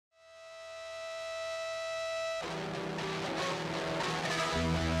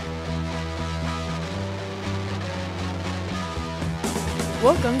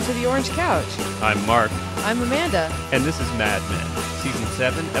Welcome to the Orange Couch. I'm Mark. I'm Amanda. And this is Mad Men, Season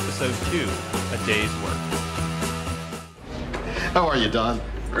 7, Episode 2, A Day's Work. How are you, Don?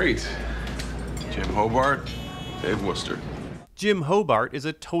 Great. Jim Hobart, Dave Worcester. Jim Hobart is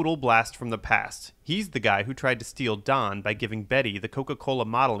a total blast from the past. He's the guy who tried to steal Don by giving Betty the Coca-Cola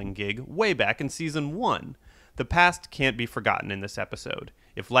modeling gig way back in Season 1. The past can't be forgotten in this episode.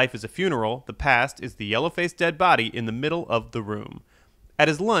 If life is a funeral, the past is the yellow-faced dead body in the middle of the room. At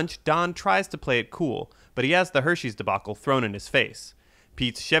his lunch, Don tries to play it cool, but he has the Hershey's debacle thrown in his face.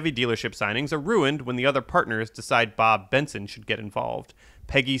 Pete's Chevy dealership signings are ruined when the other partners decide Bob Benson should get involved.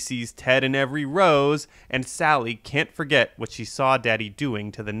 Peggy sees Ted in every rose, and Sally can't forget what she saw Daddy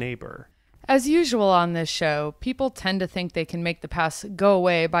doing to the neighbor. As usual on this show, people tend to think they can make the past go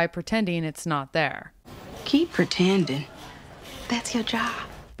away by pretending it's not there. Keep pretending. That's your job.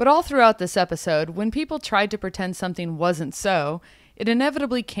 But all throughout this episode, when people tried to pretend something wasn't so, it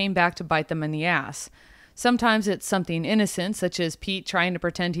inevitably came back to bite them in the ass. Sometimes it's something innocent, such as Pete trying to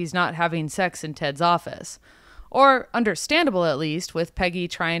pretend he's not having sex in Ted's office. Or, understandable at least, with Peggy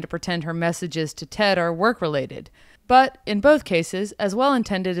trying to pretend her messages to Ted are work-related. But, in both cases, as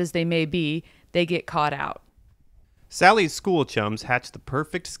well-intended as they may be, they get caught out. Sally's school chums hatch the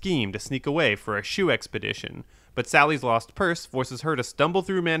perfect scheme to sneak away for a shoe expedition. But Sally's lost purse forces her to stumble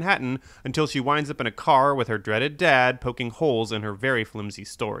through Manhattan until she winds up in a car with her dreaded dad poking holes in her very flimsy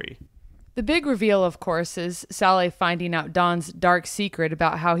story. The big reveal, of course, is Sally finding out Don's dark secret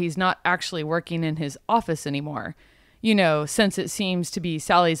about how he's not actually working in his office anymore. You know, since it seems to be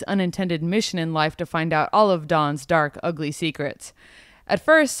Sally's unintended mission in life to find out all of Don's dark, ugly secrets. At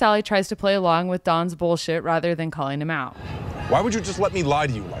first, Sally tries to play along with Don's bullshit rather than calling him out. Why would you just let me lie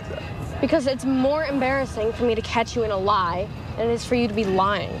to you like that? Because it's more embarrassing for me to catch you in a lie than it is for you to be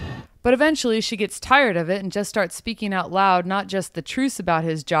lying. But eventually she gets tired of it and just starts speaking out loud not just the truths about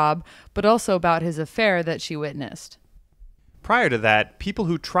his job, but also about his affair that she witnessed. Prior to that, people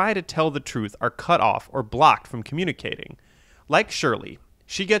who try to tell the truth are cut off or blocked from communicating. Like Shirley.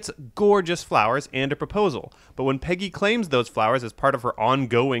 She gets gorgeous flowers and a proposal, but when Peggy claims those flowers as part of her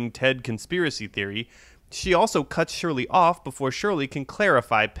ongoing Ted conspiracy theory, she also cuts Shirley off before Shirley can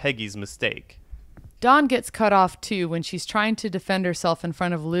clarify Peggy's mistake. Dawn gets cut off too when she's trying to defend herself in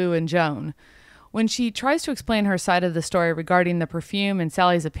front of Lou and Joan. When she tries to explain her side of the story regarding the perfume and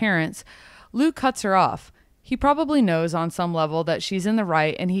Sally's appearance, Lou cuts her off. He probably knows on some level that she's in the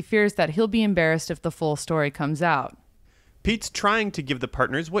right, and he fears that he'll be embarrassed if the full story comes out. Pete's trying to give the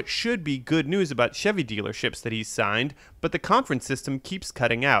partners what should be good news about Chevy dealerships that he's signed, but the conference system keeps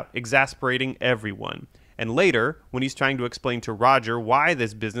cutting out, exasperating everyone. And later, when he's trying to explain to Roger why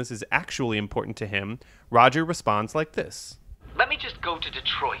this business is actually important to him, Roger responds like this. Let me just go to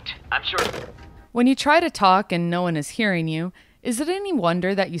Detroit. I'm sure... When you try to talk and no one is hearing you, is it any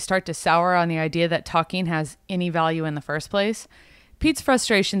wonder that you start to sour on the idea that talking has any value in the first place? Pete's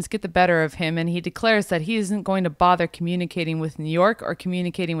frustrations get the better of him, and he declares that he isn't going to bother communicating with New York or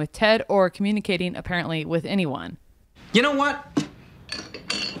communicating with Ted or communicating, apparently, with anyone. You know what?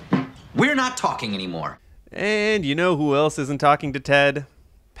 We're not talking anymore. And you know who else isn't talking to Ted?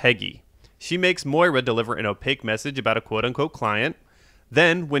 Peggy. She makes Moira deliver an opaque message about a quote-unquote client.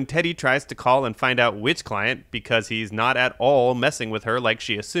 Then, when Teddy tries to call and find out which client, because he's not at all messing with her like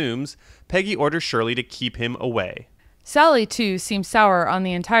she assumes, Peggy orders Shirley to keep him away. Sally, too, seems sour on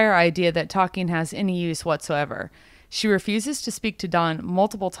the entire idea that talking has any use whatsoever. She refuses to speak to Don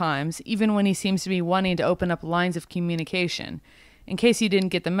multiple times, even when he seems to be wanting to open up lines of communication. In case you didn't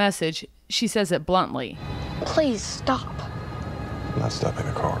get the message, she says it bluntly. Please stop. I'm not stopping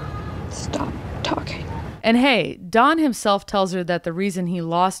the car. Stop talking. And hey, Don himself tells her that the reason he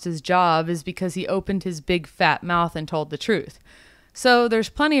lost his job is because he opened his big fat mouth and told the truth. So there's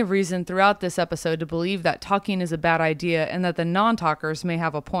plenty of reason throughout this episode to believe that talking is a bad idea and that the non-talkers may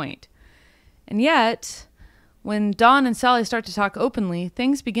have a point. And yet, when Don and Sally start to talk openly,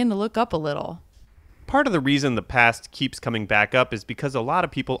 things begin to look up a little. Part of the reason the past keeps coming back up is because a lot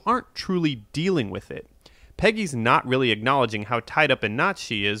of people aren't truly dealing with it. Peggy's not really acknowledging how tied up in knots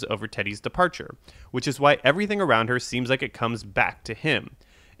she is over Teddy's departure, which is why everything around her seems like it comes back to him.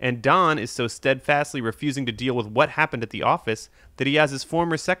 And Don is so steadfastly refusing to deal with what happened at the office that he has his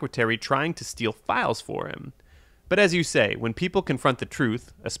former secretary trying to steal files for him. But as you say, when people confront the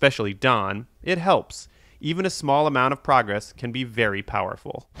truth, especially Don, it helps. Even a small amount of progress can be very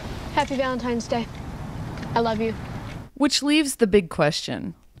powerful. Happy Valentine's Day. I love you. Which leaves the big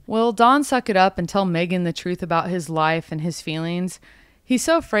question. Will Don suck it up and tell Megan the truth about his life and his feelings? He's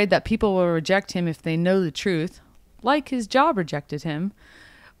so afraid that people will reject him if they know the truth, like his job rejected him.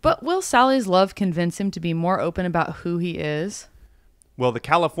 But will Sally's love convince him to be more open about who he is? Well, the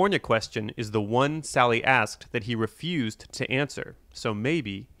California question is the one Sally asked that he refused to answer, so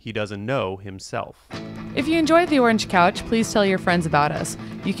maybe he doesn't know himself. If you enjoyed The Orange Couch, please tell your friends about us.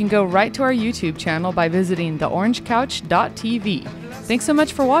 You can go right to our YouTube channel by visiting theorangecouch.tv. Thanks so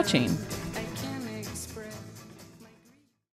much for watching.